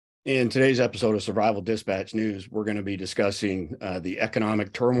In today's episode of Survival Dispatch News, we're going to be discussing the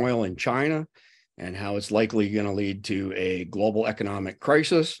economic turmoil in China and how it's likely going to lead to a global economic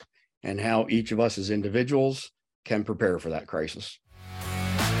crisis and how each of us as individuals can prepare for that crisis.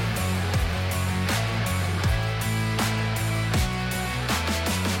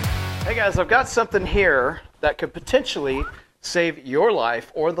 Hey guys, I've got something here that could potentially save your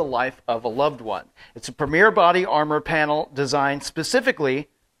life or the life of a loved one. It's a premier body armor panel designed specifically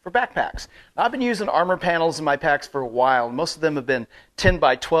for backpacks. Now, I've been using armor panels in my packs for a while. Most of them have been 10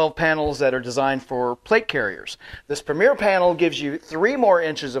 by 12 panels that are designed for plate carriers. This premier panel gives you 3 more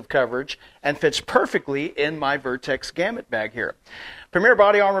inches of coverage and fits perfectly in my Vertex Gamut bag here. Premier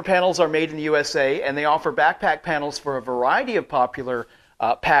body armor panels are made in the USA, and they offer backpack panels for a variety of popular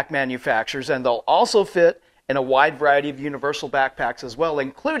pack manufacturers, and they'll also fit in a wide variety of universal backpacks as well,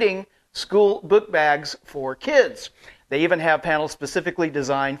 including school book bags for kids. They even have panels specifically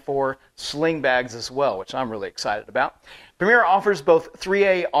designed for sling bags as well, which I'm really excited about. Premier offers both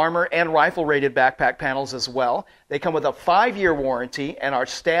 3A armor and rifle rated backpack panels as well. They come with a 5-year warranty and are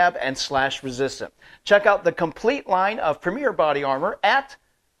stab and slash resistant. Check out the complete line of Premier Body Armor at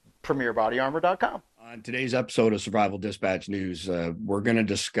premierbodyarmor.com. On today's episode of Survival Dispatch News, we're going to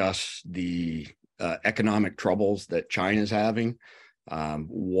discuss the economic troubles that China's having,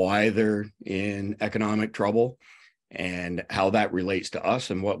 why they're in economic trouble, and how that relates to us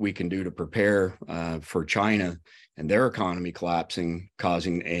and what we can do to prepare for China and their economy collapsing,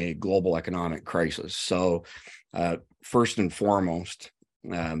 causing a global economic crisis. So first and foremost,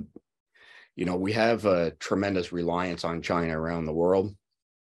 we have a tremendous reliance on China around the world.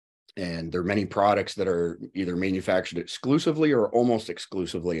 And there are many products that are either manufactured exclusively or almost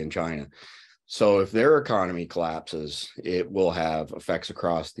exclusively in China. So if their economy collapses, it will have effects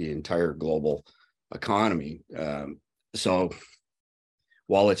across the entire global economy. So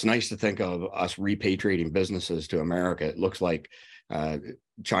while it's nice to think of us repatriating businesses to America, it looks like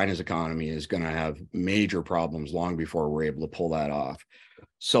China's economy is going to have major problems long before we're able to pull that off.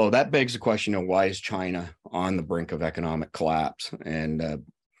 So that begs the question of why is China on the brink of economic collapse? And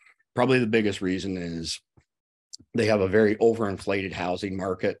probably the biggest reason is they have a very overinflated housing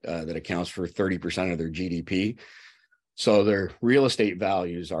market that accounts for 30% of their GDP. So their real estate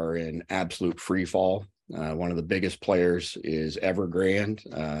values are in absolute free fall. One of the biggest players is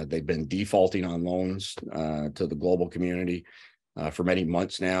Evergrande. They've been defaulting on loans to the global community for many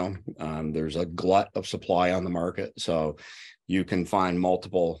months now. There's a glut of supply on the market. So you can find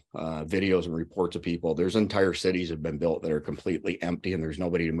multiple videos and reports of people. There's entire cities have been built that are completely empty and there's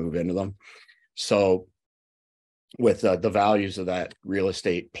nobody to move into them. So with the values of that real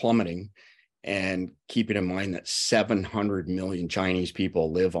estate plummeting, and keeping in mind that 700 million Chinese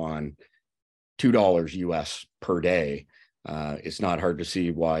people live on $2 US per day, it's not hard to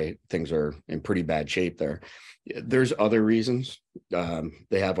see why things are in pretty bad shape there. There's other reasons.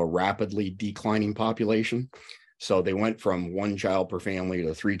 They have a rapidly declining population. So they went from 1 child per family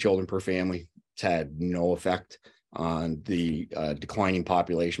to 3 children per family. It's had no effect on the declining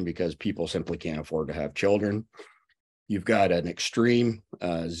population because people simply can't afford to have children. You've got an extreme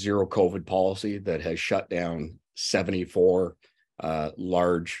zero COVID policy that has shut down 74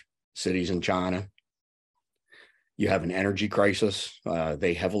 large cities in China. You have an energy crisis.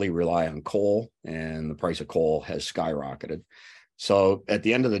 They heavily rely on coal, and the price of coal has skyrocketed. So at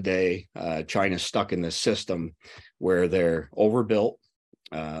the end of the day, China's stuck in this system where they're overbuilt,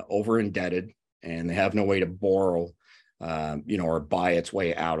 over indebted, and they have no way to borrow, or buy its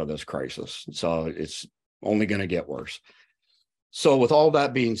way out of this crisis. So it's only going to get worse. So with all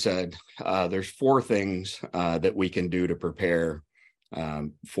that being said, there's 4 things that we can do to prepare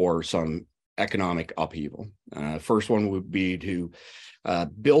for some economic upheaval. First one would be to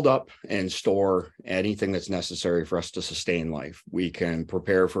build up and store anything that's necessary for us to sustain life. We can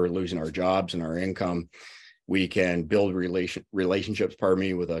prepare for losing our jobs and our income. We can build relationships,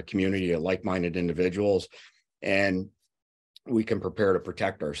 with a community of like-minded individuals, and we can prepare to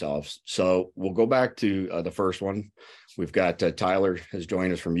protect ourselves. So we'll go back to the first one. We've got Tyler has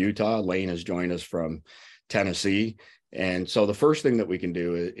joined us from Utah. Lane has joined us from Tennessee. And so the first thing that we can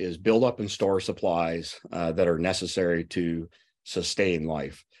do is build up and store supplies that are necessary to sustain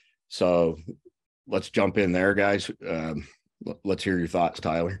life. So let's jump in there, guys. Let's hear your thoughts,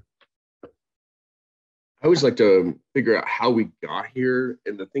 Tyler. I always like to figure out how we got here.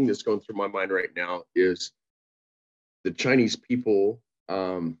 And the thing that's going through my mind right now is the Chinese people,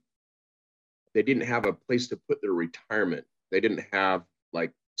 they didn't have a place to put their retirement. They didn't have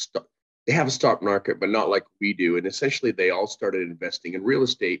they have a stock market, but not like we do. And essentially they all started investing in real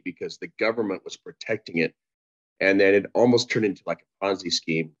estate because the government was protecting it. And then it almost turned into like a Ponzi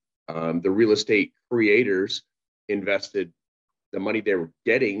scheme. The real estate creators invested the money they were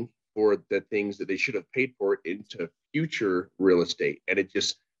getting for the things that they should have paid for into future real estate, and it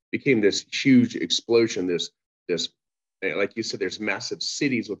just became this huge explosion. This, like you said, there's massive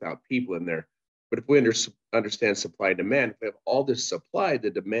cities without people in there. But if we understand supply and demand, if we have all this supply, the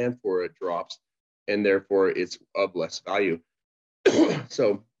demand for it drops, and therefore it's of less value.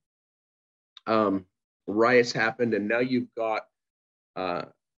 So riots happened, and now you've got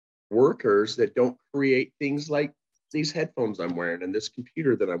workers that don't create things like these headphones I'm wearing and this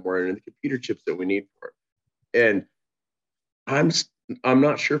computer that I'm wearing and the computer chips that we need for it. And I'm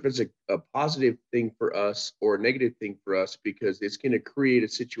not sure if it's a positive thing for us or a negative thing for us, because it's going to create a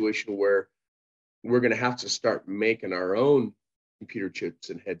situation where we're going to have to start making our own computer chips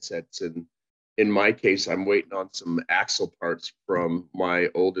and headsets. And in my case, I'm waiting on some axle parts from my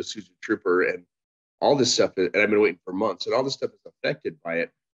old Isuzu Trooper, and all this stuff, and I've been waiting for months, and all this stuff is affected by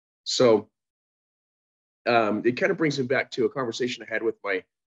it. So it kind of brings me back to a conversation I had with my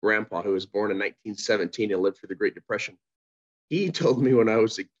grandpa, who was born in 1917 and lived through the Great Depression. He told me when I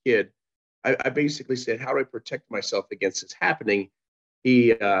was a kid, I basically said, how do I protect myself against this happening?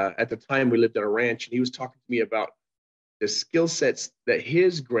 He, at the time, we lived on a ranch, and he was talking to me about the skill sets that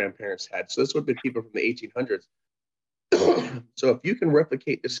his grandparents had. So this would have been people from the 1800s. So if you can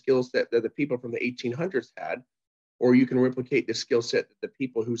replicate the skill set that the people from the 1800s had, or you can replicate the skill set that the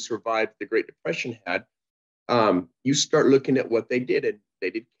people who survived the Great Depression had, you start looking at what they did. And they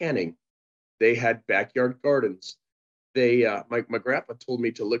did canning. They had backyard gardens. They, my grandpa told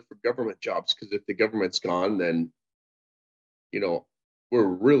me to look for government jobs, because if the government's gone, then, we're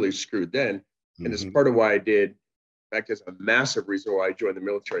really screwed then. Mm-hmm. And it's part of why I did. In fact, it's a massive reason why I joined the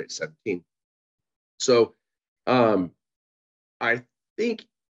military at 17. So I think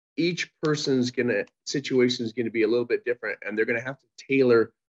each person's situation is going to be a little bit different, and they're going to have to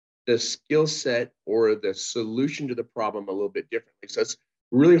tailor the skill set or the solution to the problem a little bit differently. So it's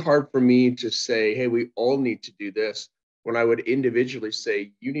really hard for me to say, hey, we all need to do this, when I would individually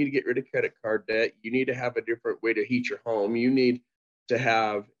say, you need to get rid of credit card debt. You need to have a different way to heat your home. You need to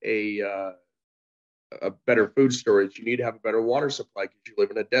have a better food storage. You need to have a better water supply because you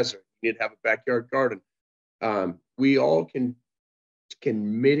live in a desert. You need to have a backyard garden. We all can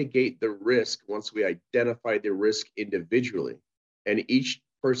mitigate the risk once we identify the risk individually. And each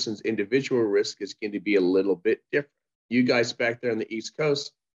person's individual risk is going to be a little bit different. You guys back there on the East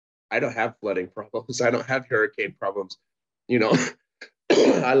Coast, I don't have flooding problems. I don't have hurricane problems.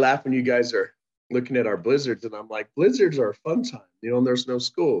 I laugh when you guys are looking at our blizzards, and I'm like, blizzards are a fun time, and there's no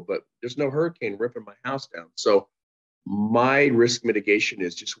school, but there's no hurricane ripping my house down. So my risk mitigation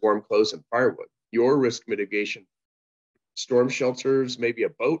is just warm clothes and firewood. Your risk mitigation, storm shelters, maybe a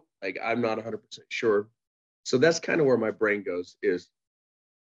boat. Like, I'm not 100% sure. So that's kind of where my brain goes, is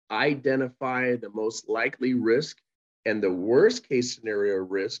identify the most likely risk and the worst case scenario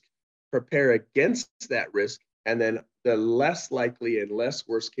risk, prepare against that risk, and then the less likely and less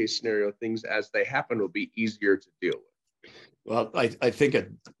worst case scenario things as they happen will be easier to deal with. Well, I think at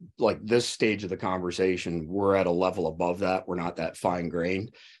like this stage of the conversation, we're at a level above that. We're not that fine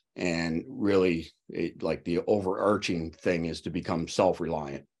grained. And really, like the overarching thing is to become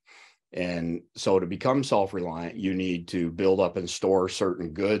self-reliant. And so to become self-reliant, you need to build up and store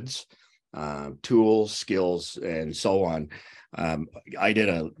certain goods, tools, skills, and so on. I did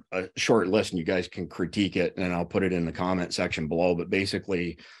a short list, and you guys can critique it, and I'll put it in the comment section below. But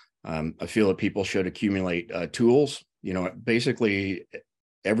basically, I feel that people should accumulate tools, basically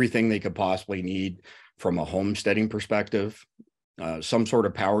everything they could possibly need from a homesteading perspective, some sort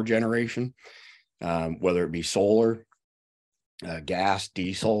of power generation, whether it be solar, gas,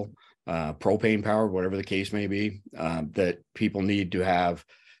 diesel, propane power, whatever the case may be, that people need to have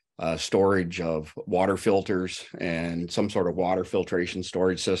storage of water filters and some sort of water filtration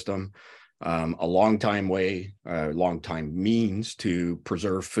storage system, a long time means to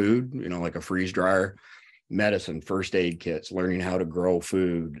preserve food, like a freeze dryer, medicine, first aid kits, learning how to grow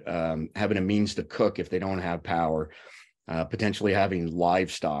food, having a means to cook if they don't have power, potentially having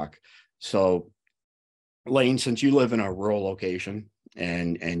livestock. So Lane, since you live in a rural location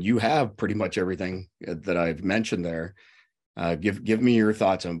and you have pretty much everything that I've mentioned there, give me your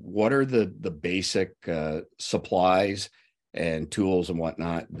thoughts on what are the basic supplies and tools and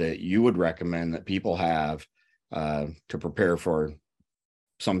whatnot that you would recommend that people have to prepare for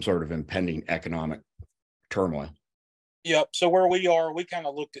some sort of impending economic turmoil. Yep. So where we are, we kind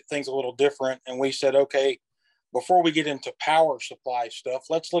of looked at things a little different, and we said, okay, before we get into power supply stuff,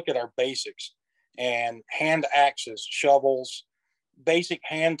 let's look at our basics and hand axes, shovels, basic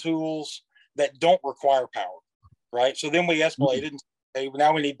hand tools that don't require power. Right. So then we escalated and Okay,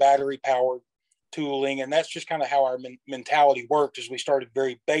 now we need battery powered tooling, and that's just kind of how our mentality worked. Is we started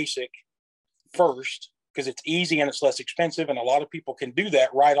very basic first because it's easy and it's less expensive, and a lot of people can do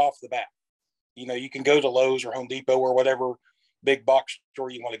that right off the bat. You know, you can go to Lowe's or Home Depot or whatever big box store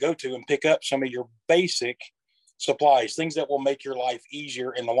you want to go to and pick up some of your basic supplies, things that will make your life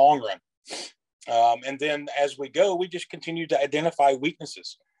easier in the long run. And then as we go, we just continue to identify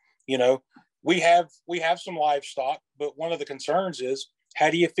weaknesses. You know, we have some livestock, but one of the concerns is, how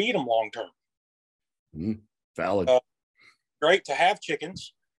do you feed them long term? Valid. Great to have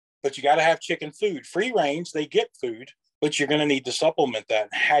chickens, but you got to have chicken food. Free range, they get food, but you're going to need to supplement that.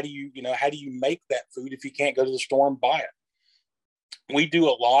 How do you make that food if you can't go to the store and buy it? We do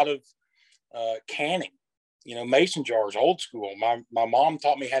a lot of canning, mason jars, old school. My mom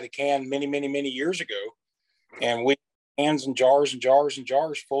taught me how to can many years ago, and we cans and jars and jars and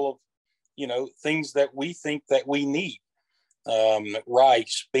jars full of, things that we think that we need.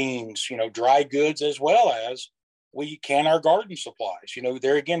 Rice, beans, dry goods, as well as we can our garden supplies.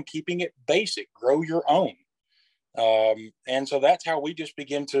 There again, keeping it basic, grow your own. And so that's how we just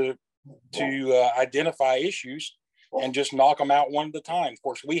begin to identify issues and just knock them out one at a time. Of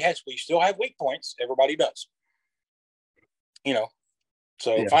course, we still have weak points. Everybody does.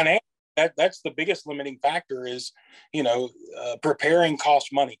 So yeah. Financially, that's the biggest limiting factor is, preparing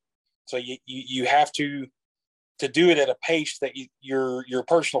costs money. So you have to do it at a pace that your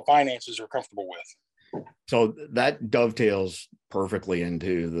personal finances are comfortable with. So that dovetails perfectly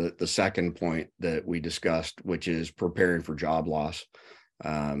into the second point that we discussed, which is preparing for job loss,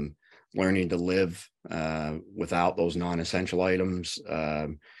 learning to live without those non-essential items,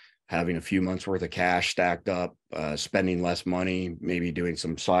 having a few months worth of cash stacked up, spending less money, maybe doing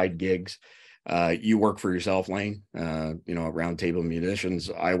some side gigs. You work for yourself, Lane, at Round Table Munitions.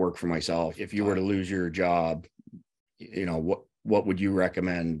 I work for myself. If you were to lose your job, what would you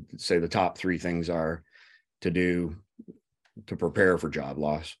recommend, say the top 3 things are to do to prepare for job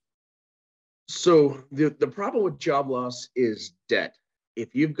loss? So the problem with job loss is debt.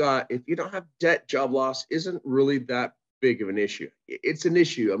 If you don't have debt, job loss isn't really that big of an issue. It's an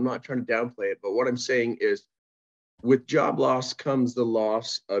issue. I'm not trying to downplay it, but what I'm saying is with job loss comes the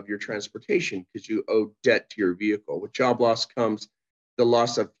loss of your transportation because you owe debt to your vehicle. With job loss comes the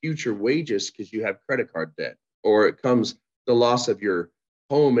loss of future wages because you have credit card debt, or it comes the loss of your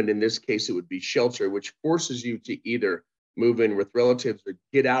home. And in this case, it would be shelter, which forces you to either move in with relatives or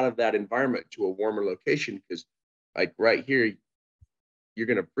get out of that environment to a warmer location. Because like right here, you're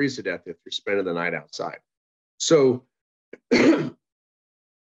going to freeze to death if you're spending the night outside. So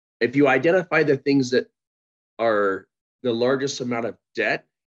if you identify the things that are the largest amount of debt,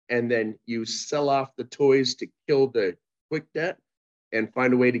 and then you sell off the toys to kill the quick debt and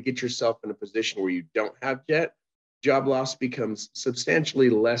find a way to get yourself in a position where you don't have debt, job loss becomes substantially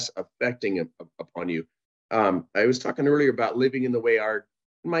less affecting upon you. I was talking earlier about living in the way in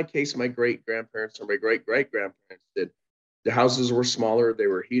my case, my great grandparents or my great grandparents did. The houses were smaller. They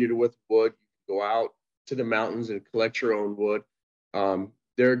were heated with wood. You could go out to the mountains and collect your own wood.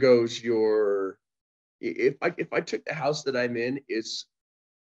 There goes your, if I took the house that I'm in, it's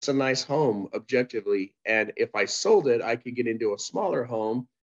a nice home objectively. And if I sold it, I could get into a smaller home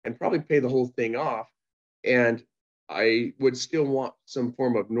and probably pay the whole thing off. And I would still want some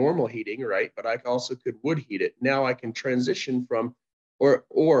form of normal heating, right? But I also could wood heat it. Now I can transition from,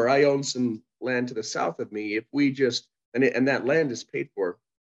 or I own some land to the south of me. If we just, and that land is paid for.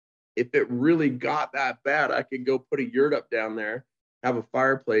 If it really got that bad, I could go put a yurt up down there, have a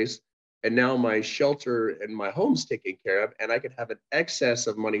fireplace, and now my shelter and my home's taken care of, and I could have an excess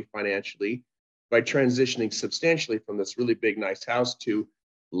of money financially by transitioning substantially from this really big, nice house to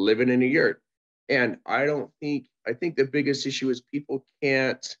living in a yurt. And I think the biggest issue is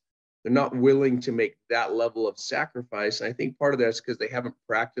they're not willing to make that level of sacrifice. And I think part of that is because they haven't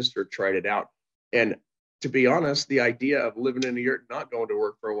practiced or tried it out. And to be honest, the idea of living in a yurt, not going to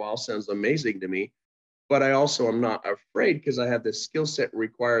work for a while sounds amazing to me. But I also am not afraid because I have this skill set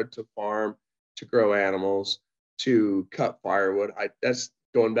required to farm, to grow animals, to cut firewood. That's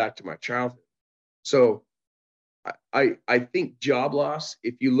going back to my childhood. So I think job loss,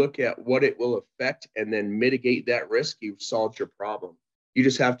 if you look at what it will affect and then mitigate that risk, you've solved your problem. You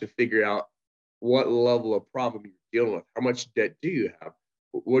just have to figure out what level of problem you're dealing with. How much debt do you have?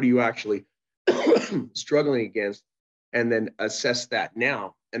 What are you actually struggling against? And then assess that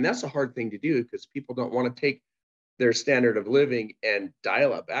now. And that's a hard thing to do because people don't want to take their standard of living and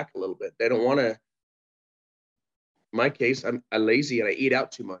dial it back a little bit. They don't want to. In my case, I'm lazy and I eat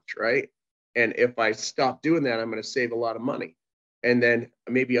out too much, right? And if I stop doing that, I'm going to save a lot of money. And then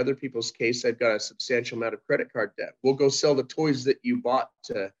maybe other people's case, they've got a substantial amount of credit card debt. We'll go sell the toys that you bought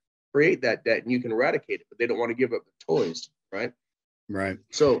to create that debt and you can eradicate it, but they don't want to give up the toys, right? Right.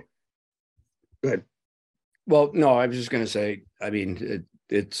 So go ahead. Well, no, I was just going to say, I mean,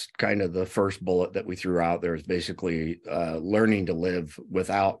 it's kind of the first bullet that we threw out there is basically learning to live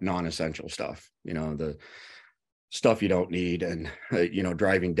without non-essential stuff, the stuff you don't need, and,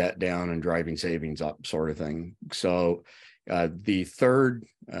 driving debt down and driving savings up sort of thing. So the third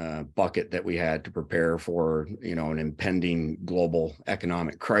bucket that we had to prepare for, an impending global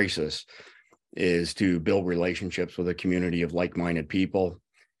economic crisis is to build relationships with a community of like-minded people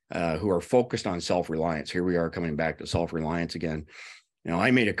who are focused on self-reliance. Here we are coming back to self-reliance again.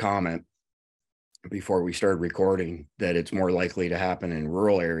 I made a comment before we started recording that it's more likely to happen in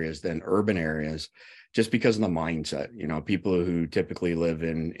rural areas than urban areas, just because of the mindset. People who typically live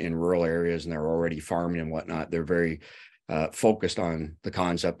in rural areas and they're already farming and whatnot, they're very focused on the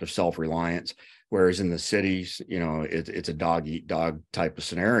concept of self-reliance. Whereas in the cities, it's a dog eat dog type of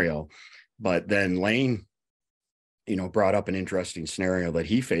scenario. But then Lane, brought up an interesting scenario that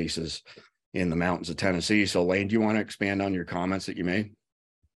he faces in the mountains of Tennessee. So Lane, do you want to expand on your comments that you made?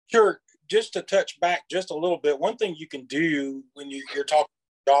 Sure. Just to touch back just a little bit, one thing you can do when you're talking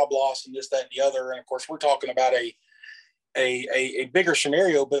job loss and this, that, and the other, and of course we're talking about a bigger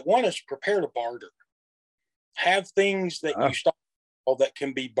scenario, but one is prepare to barter. Have things that you stock that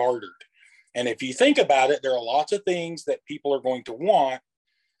can be bartered. And if you think about it, there are lots of things that people are going to want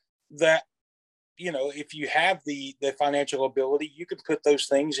that, if you have the financial ability, you can put those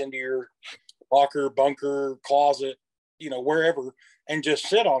things into your locker, bunker, closet, wherever, and just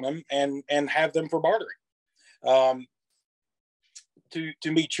sit on them and have them for bartering.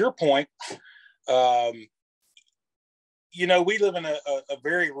 To meet your point, we live in a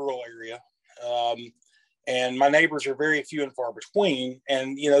very rural area, and my neighbors are very few and far between.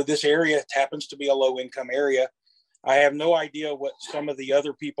 And, this area happens to be a low income area. I have no idea what some of the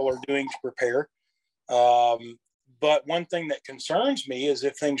other people are doing to prepare. But one thing that concerns me is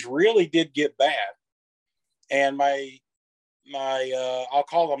if things really did get bad, and my I'll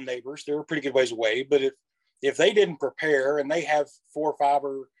call them neighbors, they're a pretty good ways away, but if they didn't prepare and they have 4 or 5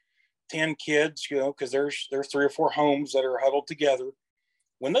 or 10 kids, because there's 3 or 4 homes that are huddled together,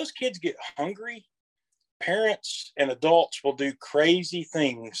 when those kids get hungry, parents and adults will do crazy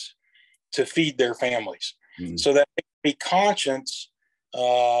things to feed their families. So that be conscious.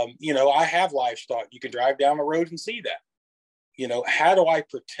 I have livestock. You can drive down the road and see that. How do I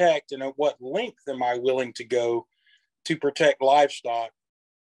protect, and at what length am I willing to go to protect livestock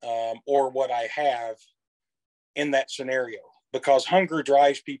or what I have in that scenario? Because hunger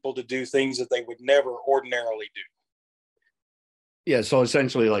drives people to do things that they would never ordinarily do. Yeah. So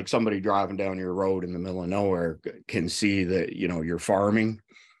essentially, like somebody driving down your road in the middle of nowhere can see that, you're farming,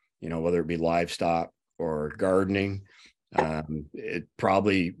 whether it be livestock or gardening. It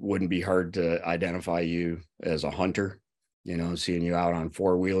probably wouldn't be hard to identify you as a hunter, seeing you out on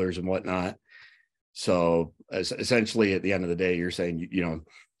 4-wheelers and whatnot. So essentially at the end of the day, you're saying,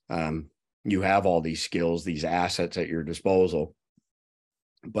 you have all these skills, these assets at your disposal,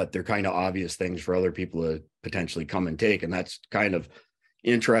 but they're kind of obvious things for other people to potentially come and take. And that's kind of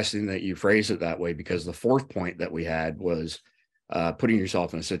interesting that you phrase it that way, because the fourth point that we had was putting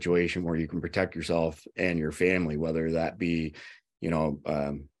yourself in a situation where you can protect yourself and your family, whether that be,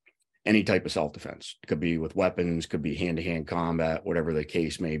 any type of self-defense. It could be with weapons, could be hand-to-hand combat, whatever the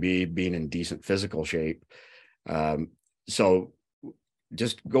case may be, being in decent physical shape. So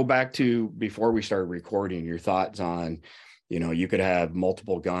just go back to before we started recording, your thoughts on, you could have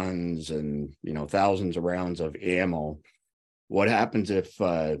multiple guns and, thousands of rounds of ammo. What happens if,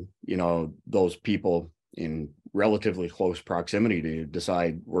 those people in relatively close proximity to you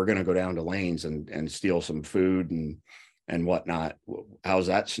decide we're going to go down to Lane's and steal some food and whatnot? How's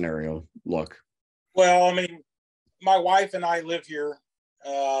that scenario look? Well, I mean, my wife and I live here.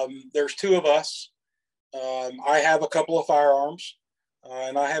 There's 2 of us. I have a couple of firearms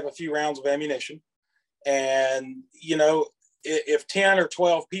and I have a few rounds of ammunition. And, if 10 or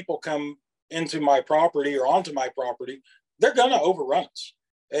 12 people come into my property or onto my property, they're going to overrun us.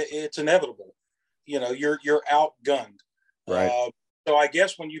 It's inevitable. You're outgunned. Right. So I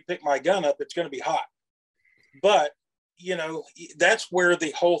guess when you pick my gun up, it's going to be hot. But, that's where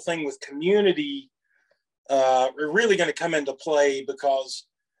the whole thing with community are really going to come into play, because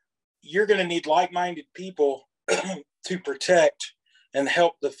you're going to need like-minded people to protect and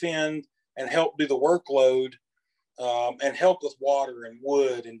help defend and help do the workload and help with water and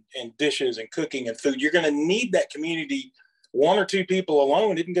wood and dishes and cooking and food. You're going to need that community. 1 or 2 people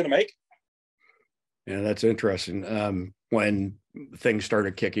alone isn't going to make it. Yeah, that's interesting. When things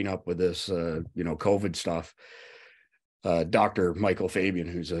started kicking up with this, COVID stuff, Dr. Michael Fabian,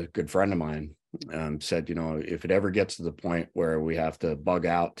 who's a good friend of mine, said, if it ever gets to the point where we have to bug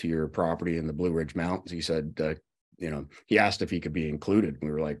out to your property in the Blue Ridge Mountains, he said, he asked if he could be included.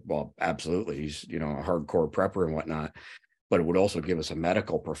 We were like, well, absolutely. He's, a hardcore prepper and whatnot, but it would also give us a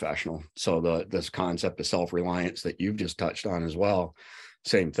medical professional. So this concept of self-reliance that you've just touched on as well,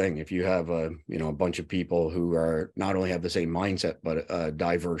 same thing. If you have a bunch of people who are not only have the same mindset, but a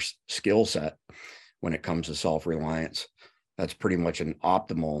diverse skill set when it comes to self-reliance, that's pretty much an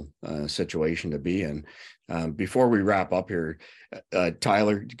optimal situation to be in. Before we wrap up here,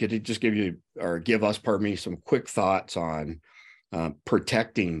 Tyler, could you just give us, some quick thoughts on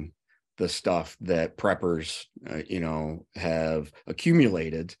protecting the stuff that preppers, have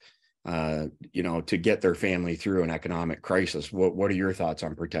accumulated, to get their family through an economic crisis? What are your thoughts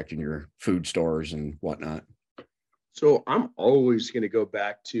on protecting your food stores and whatnot? So I'm always going to go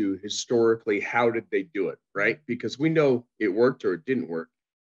back to historically, how did they do it, right? Because we know it worked or it didn't work.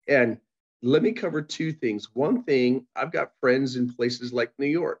 And let me cover two things. One thing, I've got friends in places like New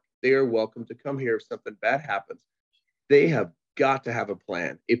York. They are welcome to come here if something bad happens. They have got to have a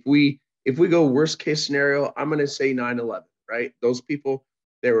plan. If we go worst case scenario, I'm going to say 9/11, right? Those people,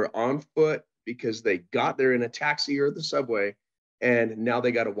 they were on foot because they got there in a taxi or the subway, and now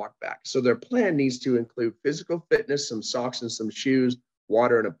they got to walk back. So their plan needs to include physical fitness, some socks and some shoes,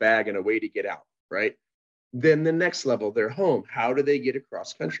 water in a bag, and a way to get out, right? Then the next level, they're home. How do they get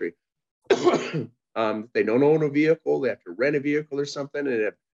across country? They don't own a vehicle. They have to rent a vehicle or something.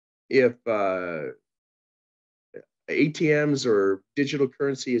 And if ATMs or digital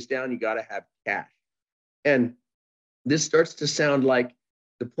currency is down, you got to have cash. And this starts to sound like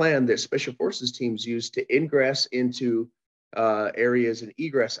the plan that special forces teams use to ingress into areas and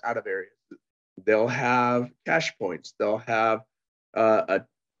egress out of areas. They'll have cash points. They'll have a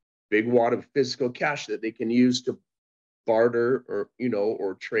big wad of physical cash that they can use to barter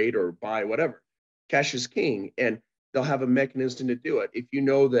or trade or buy whatever. Cash is king, and they'll have a mechanism to do it. If you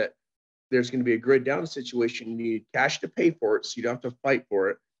know that there's going to be a grid down situation, you need cash to pay for it, so you don't have to fight for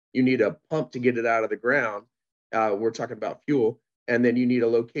it. You need a pump to get it out of the ground. We're talking about fuel, and then you need a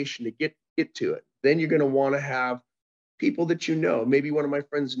location to get to it. Then you're going to want to have people that maybe one of my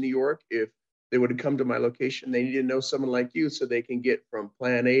friends in New York, if they would have come to my location, they need to know someone like you so they can get from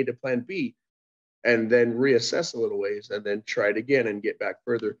plan A to plan B and then reassess a little ways and then try it again and get back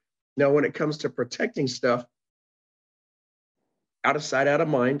further. Now, when it comes to protecting stuff, out of sight, out of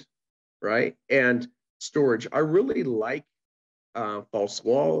mind, right? And storage. I really like false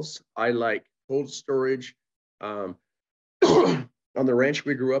walls. I like cold storage. On the ranch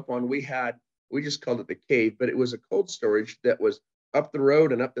we grew up on, we just called it the cave, but it was a cold storage that was up the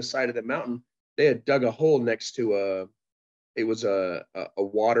road and up the side of the mountain. They had dug a hole next to a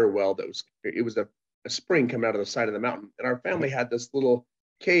water well it was a spring coming out of the side of the mountain. And our family had this little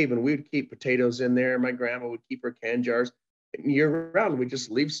cave, and we'd keep potatoes in there. My grandma would keep her can jars. And year round, we'd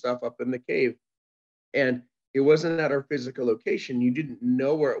just leave stuff up in the cave. And it wasn't at our physical location. You didn't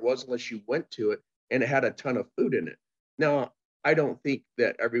know where it was unless you went to it, and it had a ton of food in it. Now, I don't think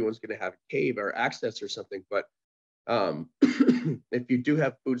that everyone's going to have a cave or access or something, but if you do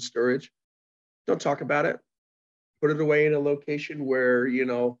have food storage, don't talk about it. Put it away in a location where,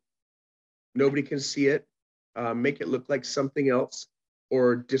 nobody can see it. Make it look like something else,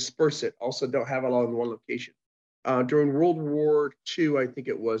 or disperse it. Also, don't have it all in one location. During World War II, I think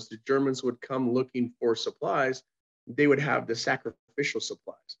it was, the Germans would come looking for supplies. They would have the sacrificial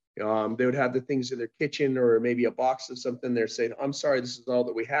supplies. They would have the things in their kitchen or maybe a box of something. They're saying, I'm sorry, this is all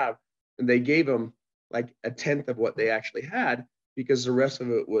that we have. And they gave them like a tenth of what they actually had because the rest of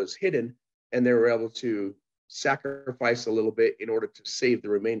it was hidden, and they were able to sacrifice a little bit in order to save the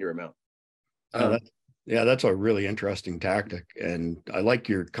remainder amount. That's a really interesting tactic. And I like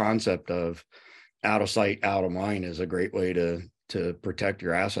your concept of out of sight, out of mind is a great way to protect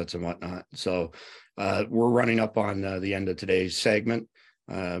your assets and whatnot. So we're running up on the end of today's segment.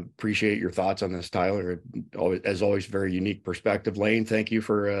 Appreciate your thoughts on this, Tyler. As always, very unique perspective. Lane, thank you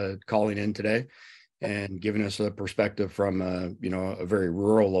for calling in today and giving us a perspective from a very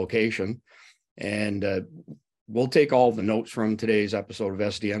rural location. And we'll take all the notes from today's episode of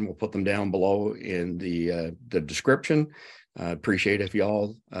SDN. We'll put them down below in the description. Appreciate if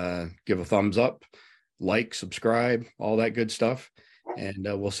y'all give a thumbs up, like, subscribe, all that good stuff. And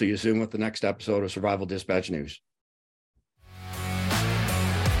we'll see you soon with the next episode of Survival Dispatch News.